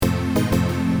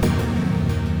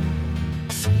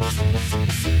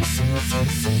The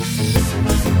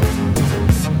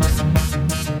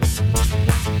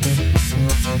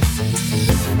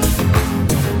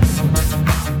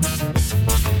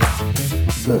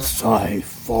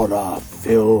Sci-Fi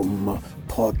Film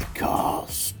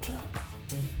Podcast.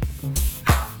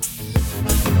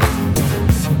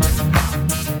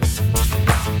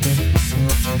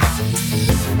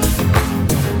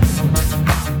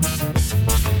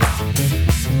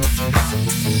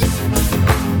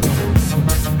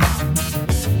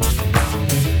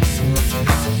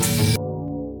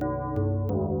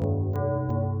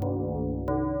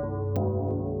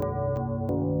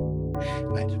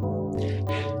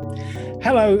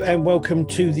 Hello and welcome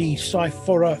to the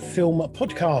Sci-Fi Film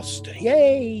Podcast.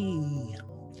 Yay!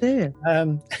 Yeah.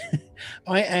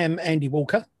 I am Andy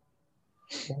Walker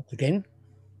once again,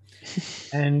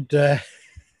 and I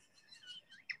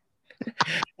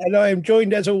am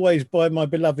joined as always by my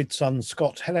beloved son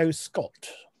Scott. Hello, Scott.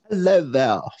 Hello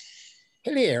there.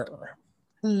 Hello.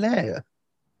 Hello.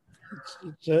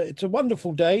 It's a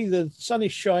wonderful day. The sun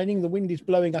is shining, the wind is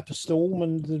blowing up a storm,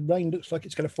 and the rain looks like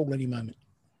it's going to fall any moment.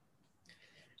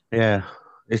 Yeah,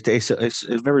 it's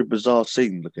a very bizarre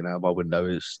scene looking out my window.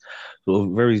 It's sort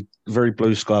of very very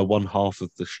blue sky. One half of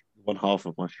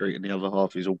my street, and the other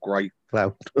half is all grey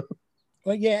cloud.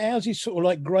 Well, yeah, ours is sort of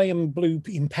like grey and blue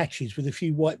in patches with a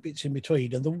few white bits in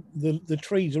between, and the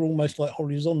trees are almost like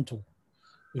horizontal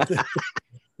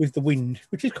with the wind,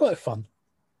 which is quite fun.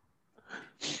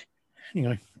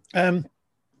 Anyway,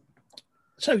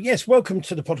 so yes, welcome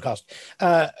to the podcast.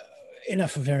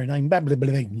 Enough of our name babbling.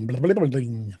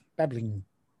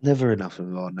 Never enough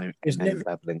of our name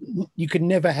babbling. You can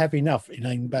never have enough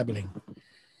inane babbling,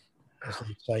 as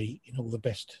they say in all the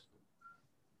best.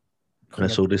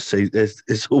 That's all this.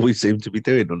 It's all we seem to be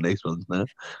doing on these ones now.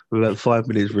 We're about 5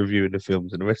 minutes reviewing the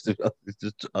films, and the rest of us is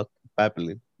just us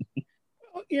babbling.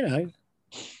 You know,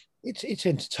 it's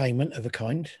entertainment of a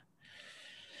kind.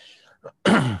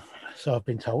 So I've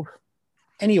been told.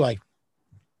 Anyway.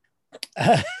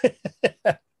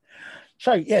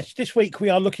 So yes, this week we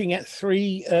are looking at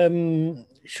 3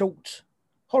 short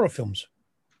horror films.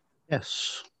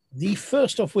 Yes. The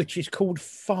first of which is called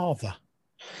Father.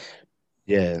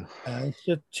 Yeah. It's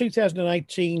a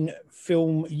 2018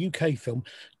 film, UK film.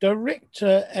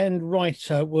 Director and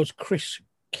writer was Chris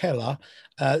Keller.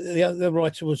 The other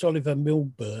writer was Oliver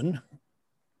Milburn.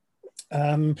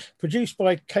 Produced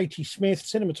by Katie Smith,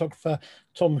 cinematographer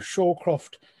Tom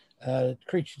Shawcroft,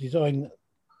 creature design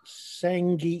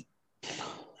Sangi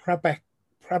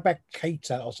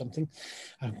Prabhakata or something.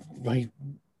 My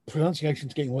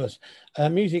pronunciation's getting worse.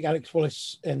 Music Alex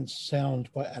Wallace and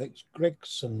sound by Alex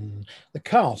Gregson. The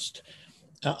cast,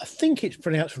 I think it's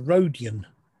pronounced Rodion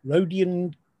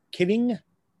Killing,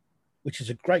 which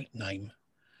is a great name.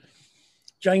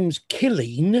 James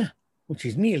Killeen, which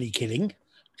is nearly Killing,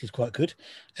 which is quite good.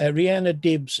 Rihanna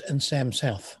Dibbs and Sam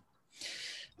South.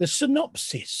 The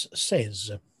synopsis says,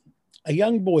 a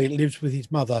young boy lives with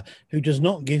his mother who does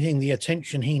not give him the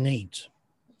attention he needs.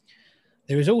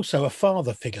 There is also a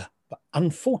father figure, but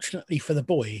unfortunately for the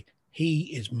boy,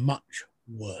 he is much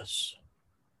worse.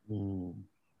 Ooh.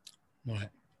 Right.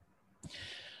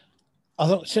 I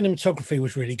thought cinematography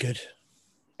was really good.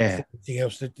 Yeah. Everything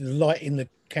else, the light in the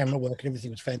camera work and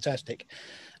everything was fantastic.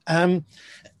 There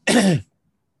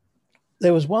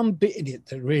was one bit in it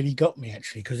that really got me,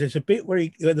 actually, because there's a bit where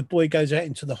the boy goes out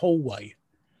into the hallway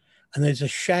and there's a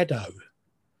shadow.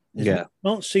 You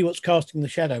can't see what's casting the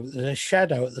shadow, but there's a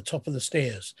shadow at the top of the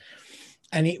stairs.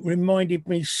 And it reminded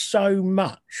me so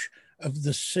much of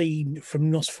the scene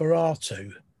from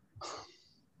Nosferatu,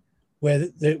 where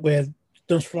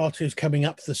Nosferatu is coming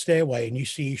up the stairway and you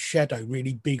see his shadow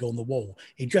really big on the wall.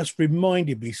 It just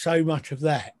reminded me so much of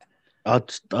that. I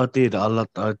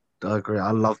agree.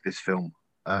 I love this film.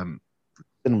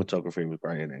 Cinematography was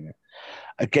great in it.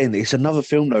 Again, it's another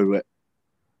film though where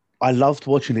I loved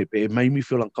watching it, but it made me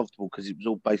feel uncomfortable because it was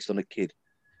all based on a kid.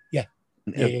 Yeah.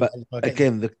 But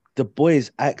again, the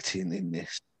boy's acting in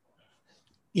this.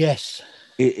 Yes.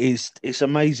 It's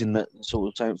amazing that sort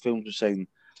of same films are saying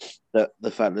that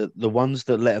the fact that the ones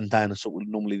that let them down are sort of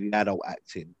normally the adult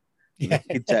acting. Yeah.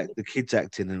 The kids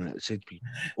acting in it seems to be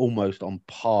almost on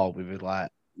par with it, like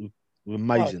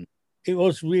amazing. It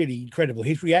was really incredible.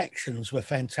 His reactions were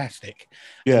fantastic.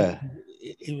 Yeah.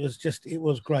 It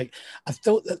was great. I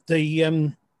thought that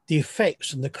the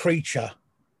effects and the creature.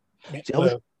 I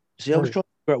was trying to figure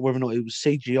out whether or not it was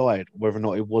CGI, whether or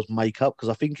not it was makeup, because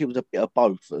I think it was a bit of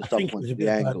both at some point. The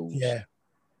angles. Yeah.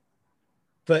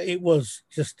 But it was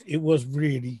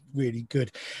really, really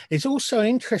good. It's also an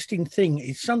interesting thing.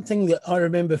 It's something that I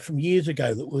remember from years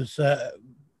ago that was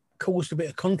caused a bit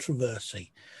of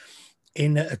controversy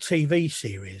in a TV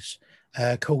series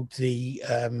called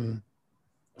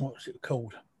what was it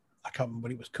called? I can't remember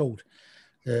what it was called.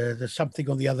 The something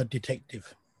on the other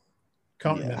detective.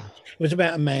 Can't remember. It was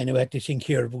about a man who had this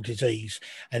incurable disease,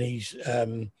 and he's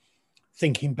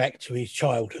thinking back to his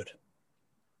childhood.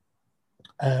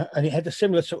 And it had a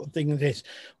similar sort of thing as this,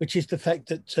 which is the fact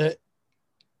that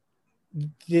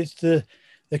there's the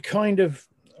kind of,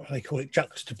 they call it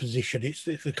juxtaposition. It's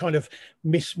the kind of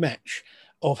mismatch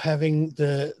of having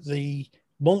the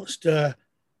monster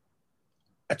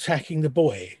attacking the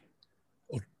boy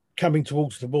or coming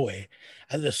towards the boy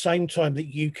at the same time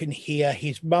that you can hear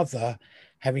his mother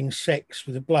having sex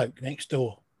with a bloke next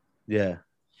door. Yeah.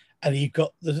 And you've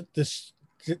got the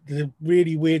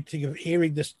really weird thing of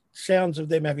hearing the sounds of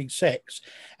them having sex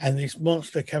and this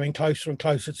monster coming closer and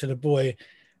closer to the boy.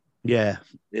 Yeah.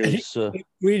 It's it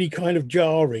really kind of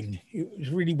jarring. It was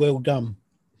really well done.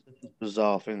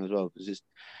 Bizarre thing as well, because it's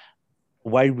the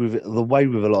way with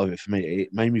a lot of it for me,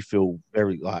 it made me feel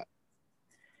really sorry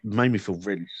for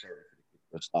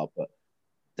the stuff, but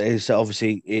there's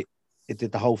obviously it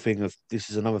did the whole thing of, this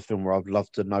is another film where I'd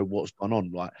love to know what's gone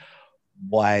on, like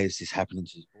why is this happening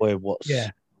to this boy,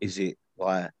 is it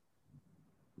like,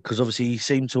 because obviously he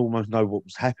seemed to almost know what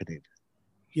was happening.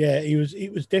 Yeah, it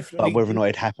was definitely like whether or not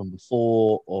it happened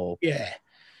before, or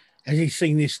has he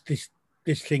seen this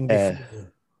thing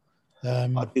before?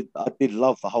 I did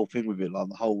love the whole thing with it, like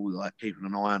the whole like keeping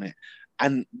an eye on it,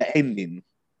 and the ending.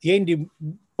 The ending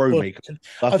threw me.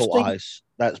 I thought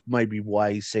that's maybe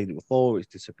why he's seen it before. It's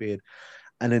disappeared,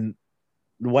 and then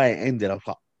the way it ended, I was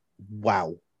like,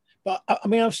 wow. But I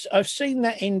mean, I've seen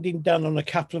that ending done on a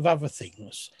couple of other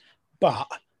things, but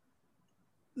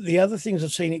the other things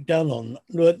I've seen it done on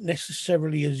weren't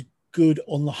necessarily as good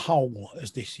on the whole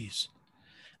as this is.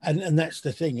 And that's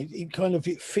the thing.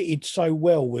 It fitted so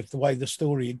well with the way the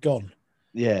story had gone.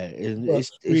 Yeah,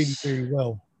 it's really, really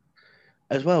well.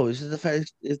 As well, is the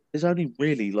fact there's only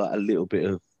really like a little bit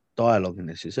of dialogue in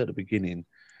this. It's at the beginning.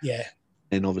 Yeah.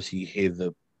 And obviously you hear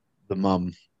the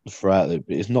mum throughout it,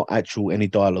 but it's not actual any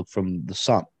dialogue from the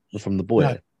son, from the boy.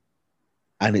 No.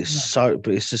 And it's but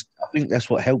it's just, I think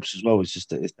that's what helps as well. It's just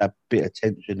that it's that bit of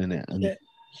tension in it, and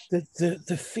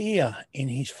the fear in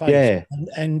his face,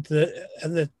 and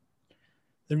the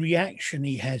reaction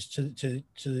he has to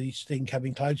this thing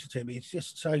coming closer to him. It's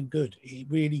just so good. It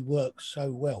really works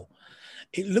so well.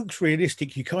 It looks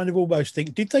realistic. You kind of almost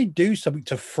think, did they do something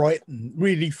to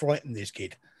really frighten this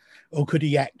kid, or could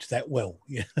he act that well?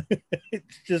 Yeah,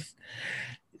 it's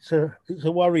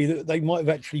a worry that they might have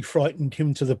actually frightened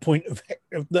him to the point of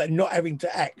not having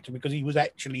to act because he was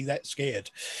actually that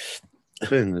scared.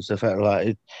 It's the fact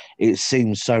like it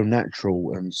seems so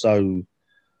natural and so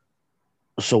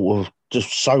sort of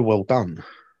just so well done.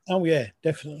 Oh yeah,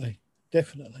 definitely.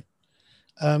 Definitely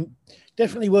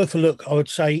worth a look, I would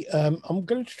say. I'm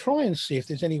going to try and see if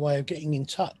there's any way of getting in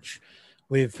touch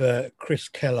with Chris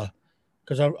Keller,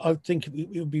 because I think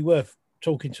it would be worth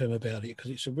talking to him about it,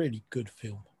 because it's a really good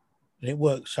film and it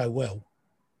works so well.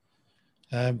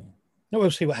 We'll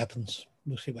see what happens.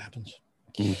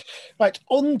 Right,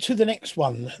 on to the next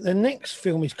one. The next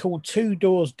film is called Two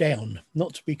Doors Down,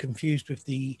 not to be confused with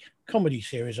the comedy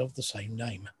series of the same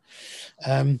name.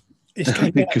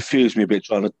 It confused me a bit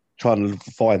trying to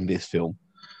find this film.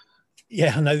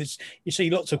 Yeah, I know. You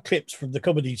see lots of clips from the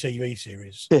comedy TV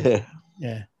series.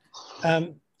 Yeah.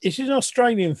 This is an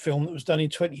Australian film that was done in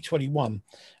 2021,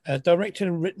 directed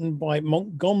and written by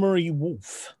Montgomery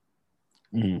Wolf.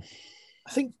 I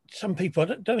think some people, I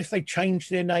don't know if they changed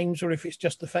their names or if it's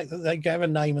just the fact that they have a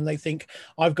name and they think,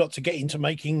 I've got to get into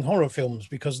making horror films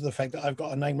because of the fact that I've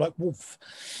got a name like Wolf.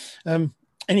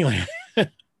 Anyway,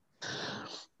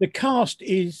 the cast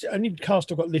is, only the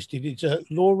cast I've got listed, it's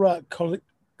Laura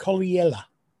Colella.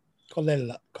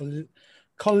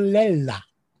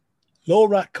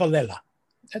 Laura Colella.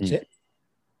 That's it.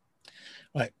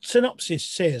 Right. Synopsis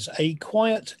says a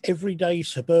quiet, everyday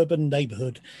suburban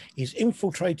neighborhood is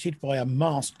infiltrated by a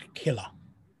masked killer.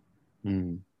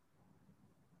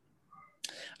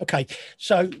 Okay.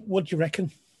 So what do you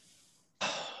reckon?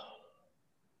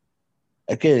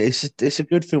 Again, it's a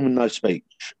good film with no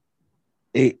speech.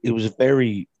 It was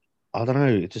very, I don't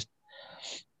know,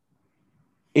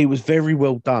 it was very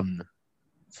well done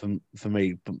for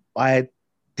me. But I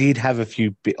did have a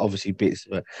few bits,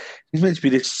 but he's meant to be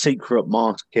this secret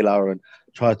mask killer and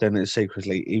tried doing it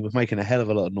secretly. He was making a hell of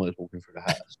a lot of noise walking through the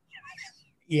house.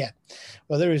 Yeah,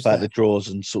 well, there is like the drawers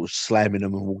and sort of slamming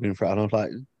them and walking through. And I was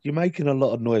like, you're making a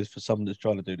lot of noise for someone that's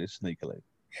trying to do this sneakily.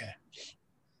 Yeah,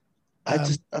 I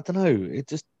don't know. It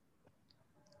just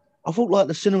I thought like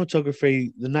the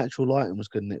cinematography, the natural lighting was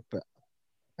good in it, but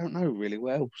I don't know really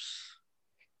what else.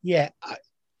 Yeah,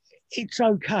 it's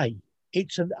okay.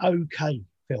 It's an okay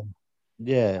film.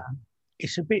 Yeah,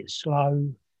 It's a bit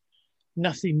slow.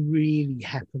 Nothing really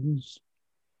happens.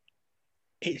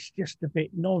 It's just a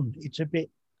bit non. It's a bit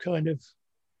kind of.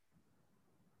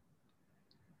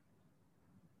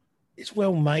 It's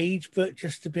well made, but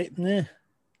just a bit. Nah.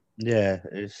 yeah,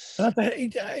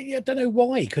 I don't know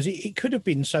why, because it could have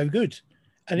been so good,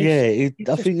 and yeah. it's I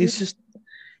just think it's just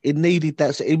it needed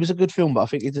that. It was a good film, but I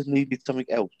think it just needed something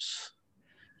else.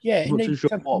 yeah, I'm it not too needs sure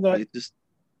something what, but it just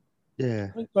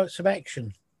yeah, like some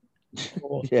action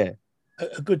or yeah.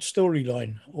 a good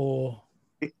storyline or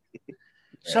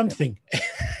something,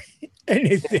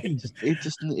 anything.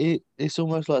 It's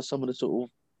almost like someone has sort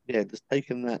of just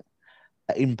taken that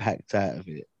impact out of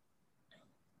it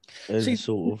and See,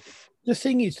 sort of the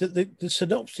thing is that the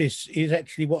synopsis is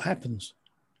actually what happens.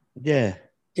 yeah.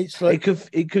 It's like,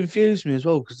 It confused me as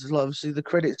well because it's like obviously the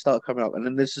credits start coming up and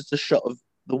then there's just a shot of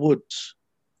the woods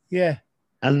yeah,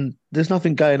 and there's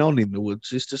nothing going on in the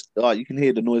woods. It's just like you can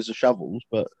hear the noise of shovels,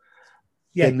 but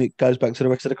yeah, then it goes back to the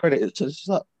rest of the credits. So it's just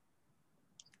like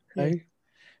yeah. okay,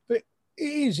 But it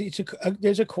is.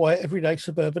 There's a quiet, everyday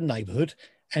suburban neighbourhood,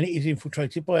 and it is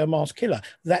infiltrated by a masked killer.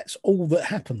 That's all that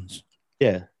happens.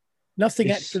 yeah, Nothing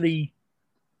it's actually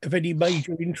of any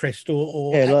major interest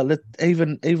or yeah, like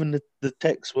even the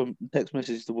text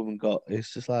message the woman got,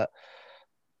 it's just like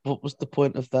what was the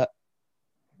point of that?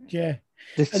 yeah.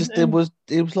 There's And just there was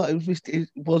it was like it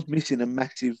was missing a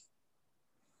massive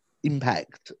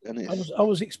impact, and it's I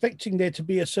was expecting there to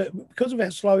be a certain, because of how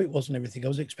slow it was and everything. I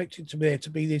was expecting there to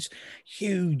be this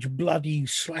huge bloody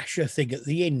slasher thing at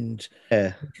the end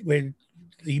yeah, where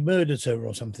he murders her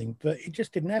or something, but it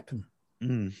just didn't happen.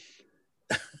 mm,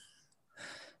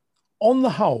 On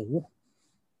the whole,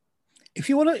 if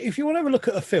you want to have a look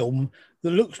at a film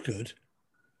that looks good,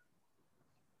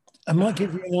 I might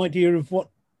give you an idea of what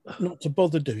not to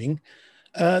bother doing.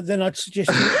 Then I'd suggest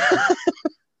you,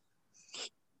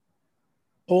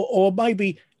 or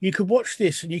maybe you could watch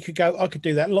this and you could go, I could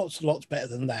do that lots and lots better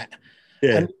than that,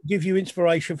 yeah. and give you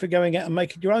inspiration for going out and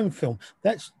making your own film.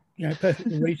 That's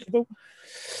perfectly reasonable.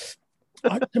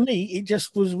 To me, it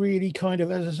just was really kind of,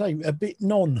 as I say, a bit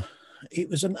non. It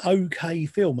was an okay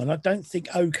film, and I don't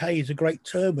think okay is a great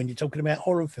term when you're talking about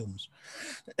horror films.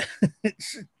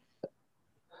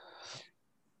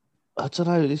 I don't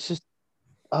know. It's just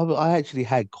I actually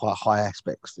had quite high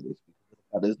aspects for this.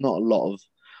 There's not a lot of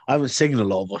I haven't seen a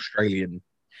lot of Australian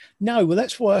No, well,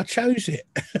 that's why I chose it.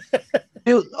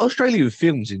 Australian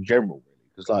films in general, really,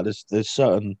 because like there's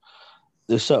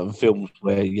certain films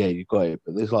where you got it,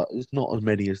 but there's not as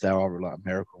many as there are like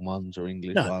American ones or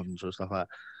English No, ones or stuff like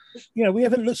that. we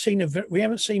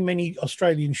haven't seen many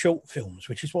Australian short films,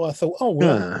 which is why I thought, oh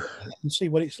well, I'll Yeah. and see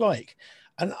what it's like.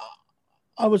 And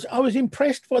I was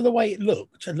impressed by the way it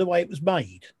looked and the way it was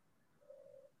made,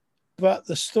 but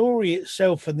the story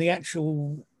itself and the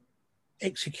actual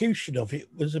execution of it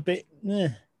was a bit.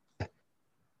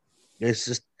 It's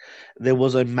just there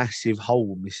was a massive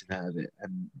hole missing out of it,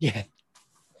 and Yeah,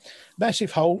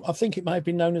 massive hole. I think it may have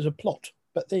been known as a plot,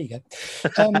 but there you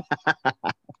go.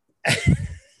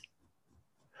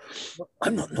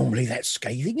 I'm not normally that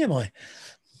scathing, am I?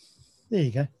 There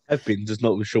you go. have been just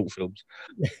not with short films.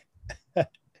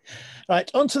 Right,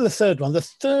 on to the third one. The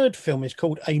third film is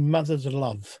called A Mother's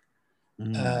Love.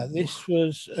 This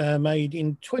was made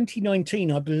in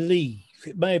 2019, I believe.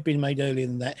 It may have been made earlier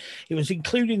than that. It was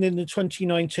included in the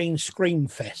 2019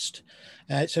 Screamfest.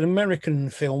 It's an American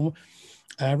film,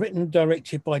 written and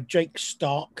directed by Jake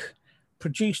Stark,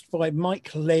 produced by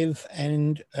Mike Lev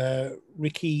and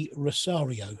Ricky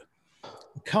Rosario.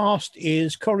 The cast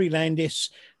is Corey Landis,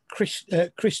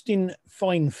 Kristin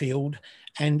Finefield,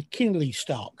 and Kinley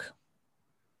Stark.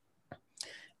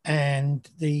 And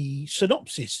the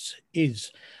synopsis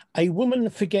is: a woman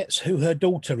forgets who her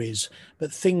daughter is,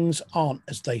 but things aren't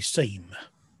as they seem.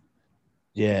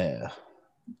 Yeah.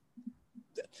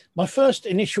 My first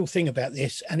initial thing about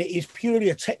this, and it is purely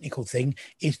a technical thing,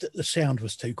 is that the sound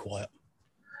was too quiet.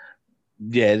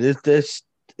 Yeah,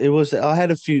 it was. I had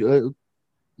a few.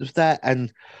 There's that,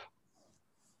 and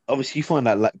obviously you find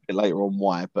out a bit later on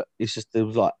why, but it's just there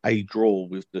was like a drawer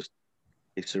with just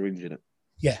a syringe in it.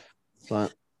 Yeah, it's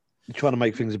like you're trying to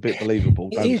make things a bit believable.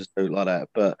 Don't just do it like that.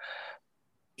 But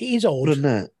it is odd. Other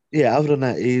than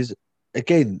that is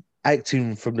again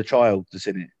acting from the child that's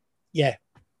in it. Yeah,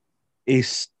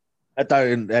 It's I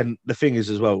don't, and the thing is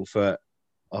as well for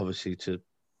obviously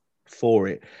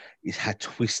is how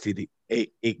twisted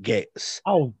it gets.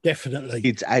 Oh, definitely.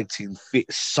 Its acting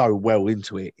fits so well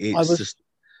into it.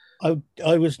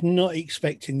 I was not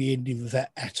expecting the ending of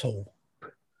that at all.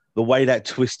 The way that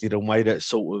twisted and way that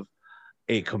sort of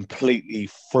it completely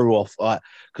threw off, like,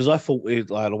 because I thought it,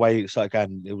 like, the way it's like,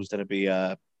 and it was going to be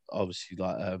obviously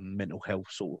like a mental health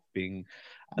sort of thing,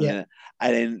 and Yeah.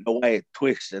 then the way it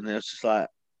twists, and it's just like,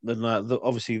 then like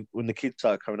obviously when the kids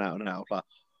started coming out and out, I was like,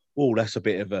 oh, that's a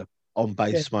bit of a on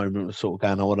base moment of sort of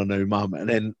going, I want a new mum, and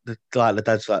then the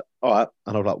dad's like, all right,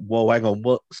 and I was like, whoa, hang on,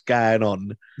 what's going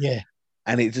on? Yeah.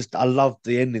 And it just, I loved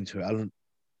the ending to it.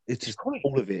 It's just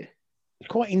all of it.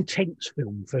 Quite intense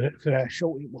film for how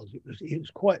short it was. It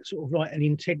was quite sort of like an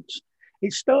intense.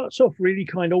 It starts off really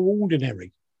kind of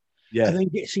ordinary, Yeah, and then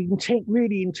gets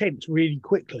really intense, really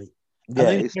quickly. yeah, And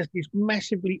then it has this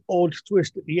massively odd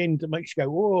twist at the end that makes you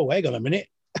go, "Oh, hang on a minute."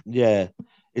 yeah.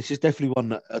 It's just definitely one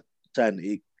that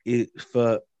saying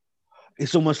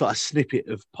it's almost like a snippet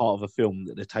of part of a film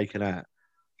that they're taking out.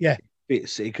 Yeah,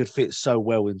 It could fit so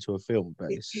well into a film, but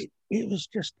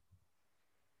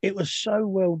it was so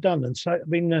well done, and so I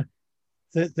mean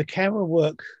the camera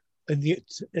work at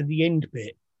the end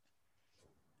bit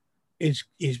is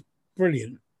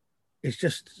brilliant. It's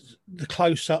just the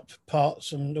close up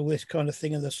parts and all this kind of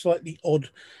thing, and the slightly odd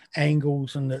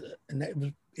angles, and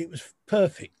it was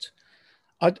perfect.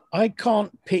 I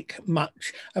can't pick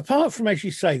much apart from, as you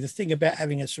say, the thing about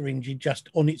having a syringe just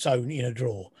on its own in a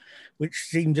drawer, which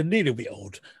seemed a little bit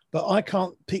odd. But I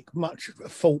can't pick much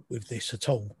fault with this at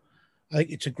all. I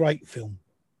think it's a great film.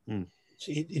 Mm.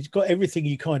 It's got everything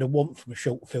you kind of want from a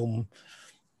short film.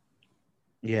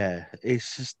 yeah,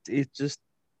 it's just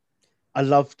I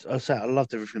loved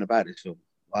everything about this film.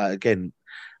 Like, again,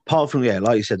 apart from, yeah,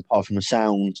 like you said, apart from the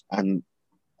sound and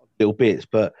little bits,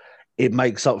 but it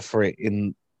makes up for it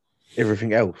in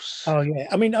everything else. Oh yeah,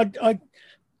 I mean, I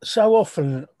so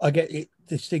often I get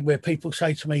this thing where people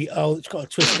say to me, "Oh, it's got a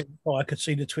twist in it." Oh, I could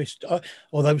see the twist,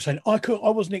 or they were saying, I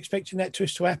wasn't expecting that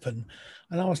twist to happen,"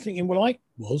 and I was thinking, well,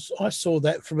 I saw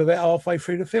that from about halfway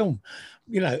through the film,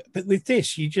 But with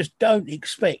this, you just don't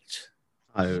expect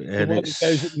No, the way it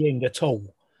goes at the end at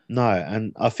all. no,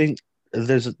 and I think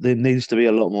there needs to be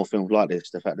a lot more films like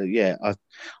this. The fact that, yeah,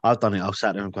 I've done it. I've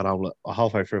sat there and gone, oh, look,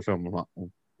 halfway through a film, I'm like, oh,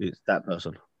 it's that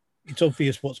person. It's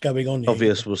obvious what's going on.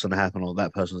 Obvious what's going to happen, or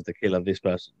that person's the killer, this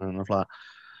person. And I was like,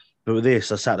 but with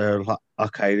this, I sat there and like,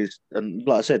 okay, this, and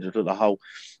like I said, the whole,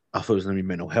 I thought it was going to be a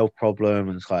mental health problem,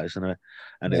 and it's like, it was going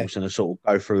to sort of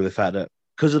go through the fact that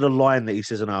because of the line that he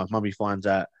says, "Oh, if mummy finds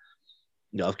out,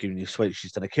 I've given you a switch,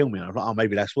 she's going to kill me." And I'm like, oh,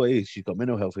 maybe that's what it is. She's got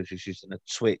mental health issues. She's going to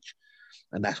switch,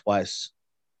 and that's why it's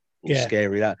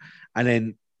scary. That, and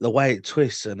then the way it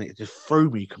twists, and it just threw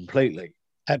me completely.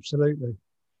 Absolutely,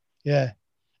 yeah.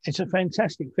 It's a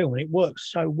fantastic film, and it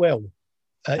works so well.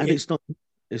 And it's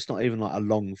not even like a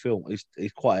long film. It's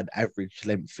quite an average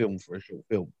length film for a short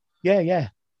film. Yeah.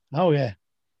 Oh yeah.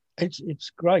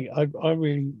 It's great. I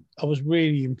was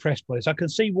really impressed by this. I can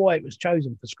see why it was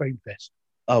chosen for Screenfest.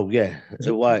 Oh yeah.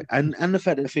 So why? And the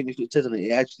fact that it says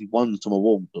it actually won some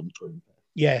awards on Screenfest.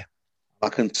 Yeah. I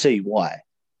can see why.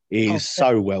 It is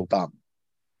so well done.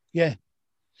 Yeah.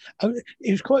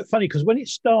 It was quite funny because when it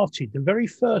started, the very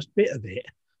first bit of it,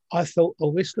 I thought,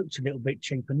 oh, this looks a little bit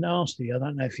cheap and nasty. I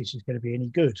don't know if this is going to be any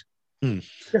good.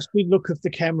 Just the look of the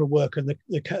camera work and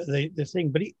the thing,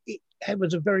 but it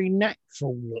was a very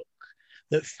natural look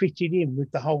that fitted in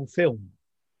with the whole film.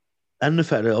 And the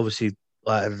fact that obviously,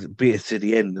 like, bit to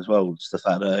the end as well, it's the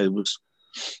fact that it was,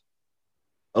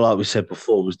 like we said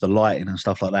before, was the lighting and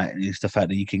stuff like that. And it's the fact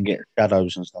that you can get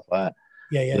shadows and stuff like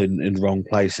that in the wrong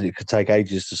place, and it could take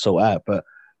ages to sort out. But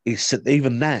it's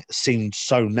even that seemed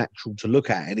so natural to look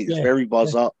at, and it's very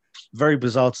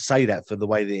bizarre to say that for the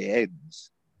way that it ends.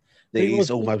 That it's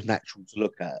almost natural to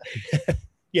look at.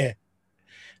 Yeah.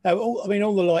 I mean,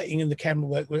 all the lighting and the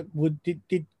camera work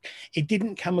it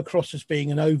didn't come across as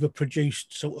being an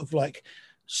overproduced sort of like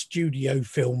studio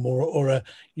film or a,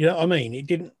 you know what I mean? It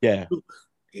didn't. Yeah.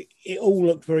 It all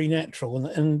looked very natural,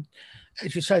 and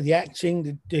as you say, the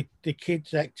acting, the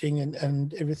kids acting,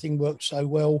 and everything worked so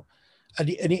well, and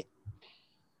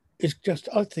it's just,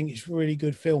 I think it's a really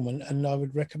good film, and I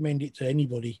would recommend it to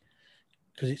anybody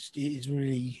because it's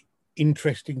really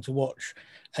interesting to watch,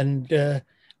 and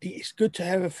it's good to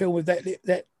have a film with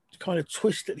that kind of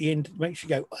twist at the end that makes you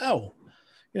go, wow,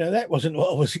 that wasn't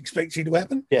what I was expecting to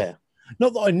happen. Yeah.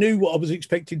 Not that I knew what I was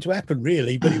expecting to happen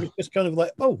really, but it was just kind of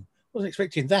like, oh, I wasn't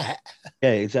expecting that.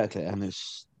 Yeah, exactly. And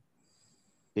it's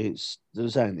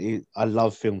the same. I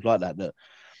love films like that.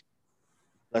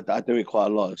 I do it quite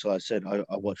a lot. So I said I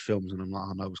watch films and I'm like,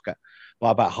 I know what's going.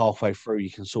 But about halfway through,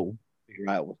 you can sort of figure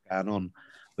out what's going on.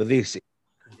 But this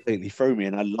completely threw me,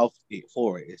 and I loved it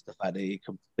for it. It's the fact that it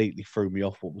completely threw me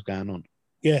off what was going on.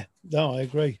 Yeah, no, I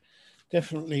agree.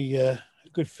 definitely a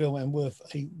good film and worth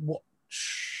a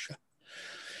watch.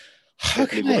 Definitely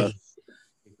Okay, worth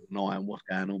keeping an eye on what's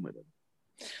going on with them.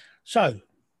 so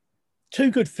 2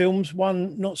 good films,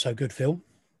 1 not so good film.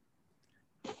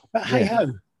 But hey Yeah.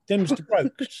 ho, them's the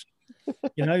blokes.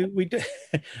 You know, we do,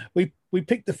 we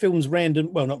pick the films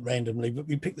not randomly, but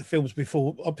we pick the films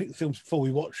before. I pick the films before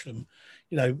we watch them.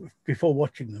 You know, before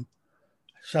watching them.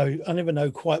 So I never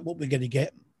know quite what we're going to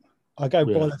get. I go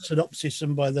by the synopsis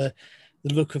and by the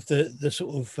look of the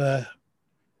sort of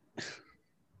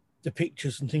the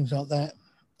pictures and things like that.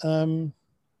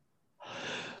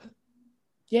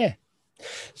 Yeah.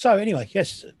 So anyway,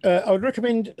 yes, I would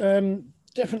recommend.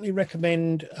 Definitely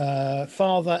recommend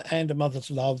Father and a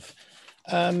Mother's Love.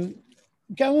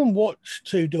 Go and watch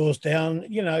Two Doors Down.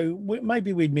 You know,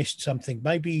 maybe we missed something.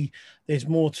 Maybe there's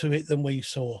more to it than we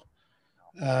saw.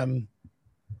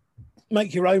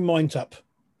 Make your own mind up.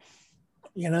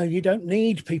 You know, you don't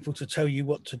need people to tell you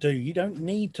what to do. You don't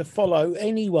need to follow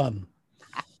anyone.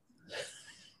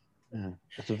 Yeah.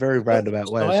 It's a very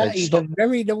roundabout way of saying He's stop. a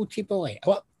very naughty boy.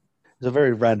 What? It's a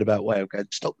very roundabout way of going,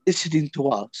 stop listening to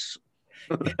us.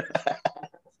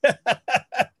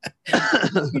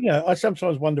 You know, I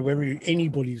sometimes wonder whether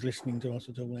anybody's listening to us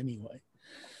at all anyway.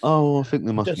 Oh, I think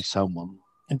there must be someone.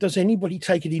 And does anybody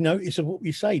take any notice of what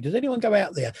we say? Does anyone go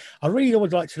out there? I really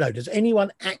would like to know, does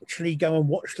anyone actually go and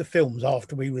watch the films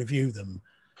after we review them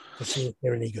to see if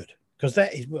they're any good? Because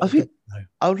that is what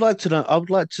I would like to know. I would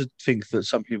like to think that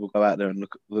some people go out there and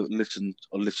listen.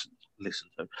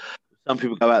 Some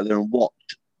people go out there and watch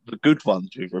the good ones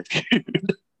we've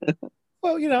reviewed.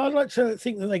 Well, you know, I'd like to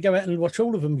think that they go out and watch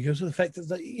all of them because of the fact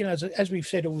that, you know, as we've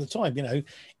said all the time, you know,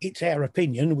 it's our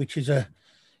opinion, which is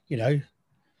Yeah.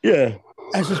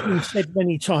 As has been said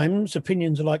many times,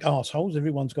 opinions are like arseholes.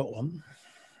 Everyone's got one.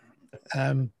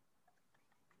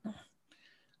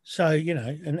 So, you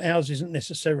know, and ours isn't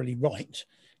necessarily right.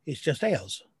 It's just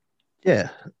ours. Yeah.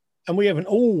 And we haven't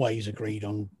always agreed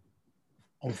on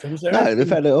films. No, the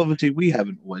fact that obviously we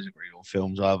haven't always agreed on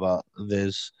films either.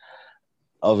 There's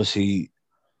got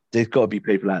to be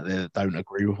people out there that don't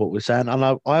agree with what we're saying.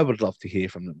 And I would love to hear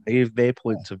from them, hear their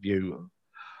points of view of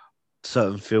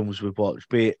certain films we've watched,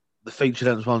 be it the feature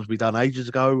length ones we done ages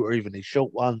ago or even these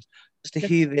short ones, just to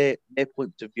hear their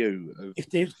points of view.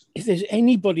 If there's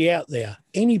anybody out there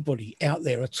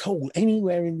at all,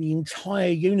 anywhere in the entire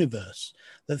universe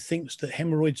that thinks that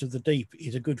Hemorrhoids of the Deep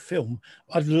is a good film,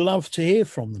 I'd love to hear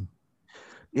from them.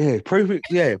 Yeah, prove it.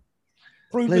 Yeah,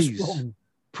 prove us wrong.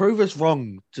 Prove us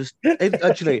wrong. Just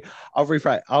actually, I'll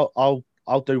rephrase.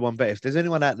 I'll do one better. If there's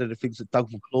anyone out there that thinks that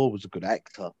Doug McClure was a good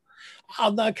actor, oh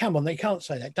no, come on, they can't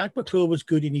say that. Doug McClure was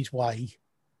good in his way,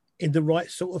 in the right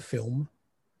sort of film.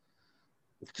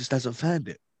 It just hasn't found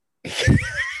it.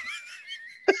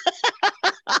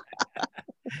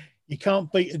 You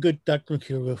can't beat a good Doug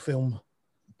McClure film.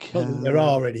 Not that there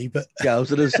are any, but yeah, I was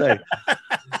going to say. I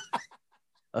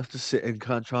have to sit and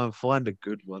try and find a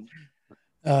good one.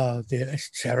 Oh dear, it's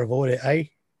terrible, isn't it, eh?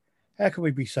 How can we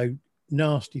be so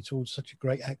nasty towards such a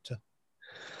great actor?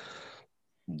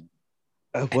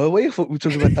 Were we? I thought we were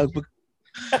talking about Doug McClure.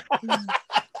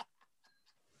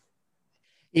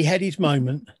 He had his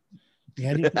moment.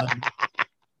 It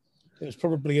was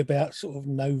probably about sort of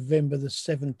November the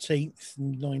 17th,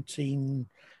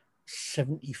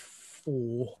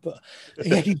 1974, but he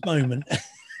had his moment.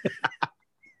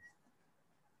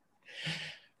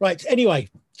 Right. Anyway,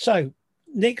 so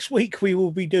next week we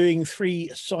will be doing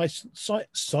 3 science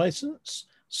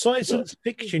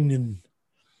fiction.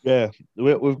 Yeah,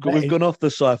 we've gone off the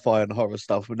sci-fi and horror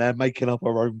stuff. We're now making up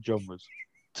our own genres.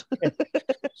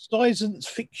 Science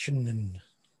fiction and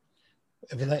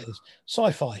whatever that is.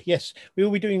 Sci-fi, yes. We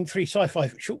will be doing 3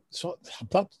 sci-fi short.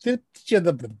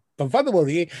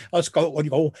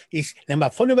 Is number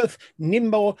 5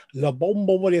 Nimbo la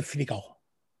bombo de frigo.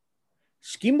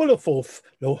 Skimbolo fourth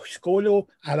lo scolo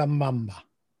alla mamba.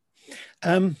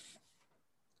 It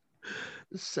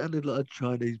sounded like a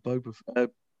Chinese Boba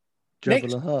Jabba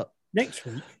the Hutt. Next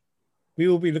week, we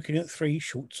will be looking at 3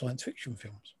 short science fiction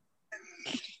films.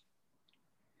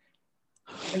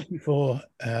 Thank you for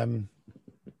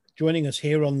joining us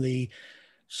here on the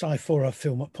Sci-Fora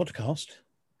Film Podcast.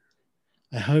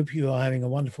 I hope you are having a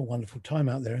wonderful, wonderful time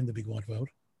out there in the big wide world,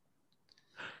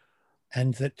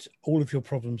 and that all of your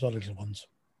problems are little ones.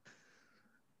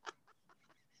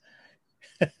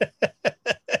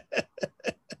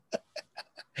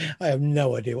 I have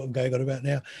no idea what I'm going on about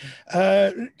now.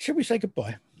 Should we say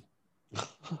goodbye?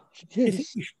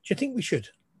 Yes. Do you think we should?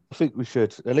 I think we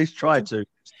should at least try to.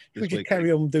 Should we just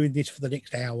carry on doing this for the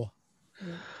next hour?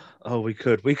 Oh, we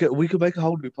could. We could make a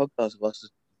whole new podcast of us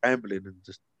just rambling and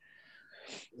just.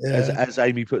 as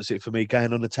Amy puts it for me,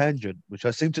 going on a tangent, which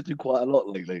I seem to do quite a lot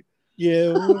lately.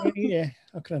 Yeah,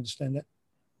 I can understand that.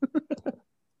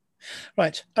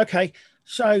 Right, okay.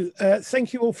 So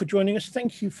thank you all for joining us.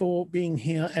 Thank you for being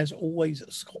here, as always,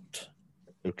 Scott.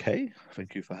 Okay,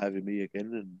 thank you for having me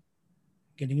again. And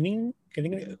Getting in.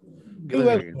 Who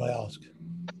else do I ask?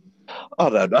 I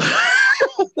don't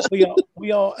know.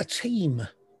 we are a team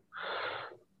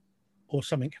or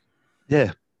something.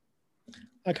 Yeah.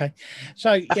 Okay.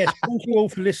 So, yes, thank you all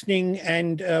for listening,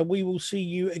 and we will see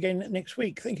you again next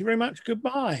week. Thank you very much.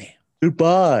 Goodbye.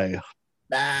 Goodbye.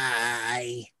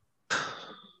 Bye.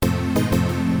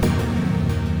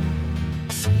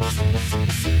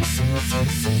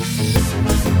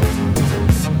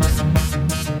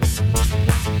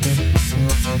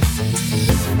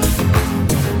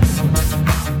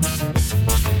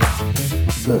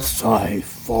 The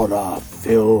Sci-Fi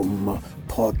Film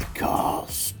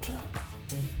Podcast.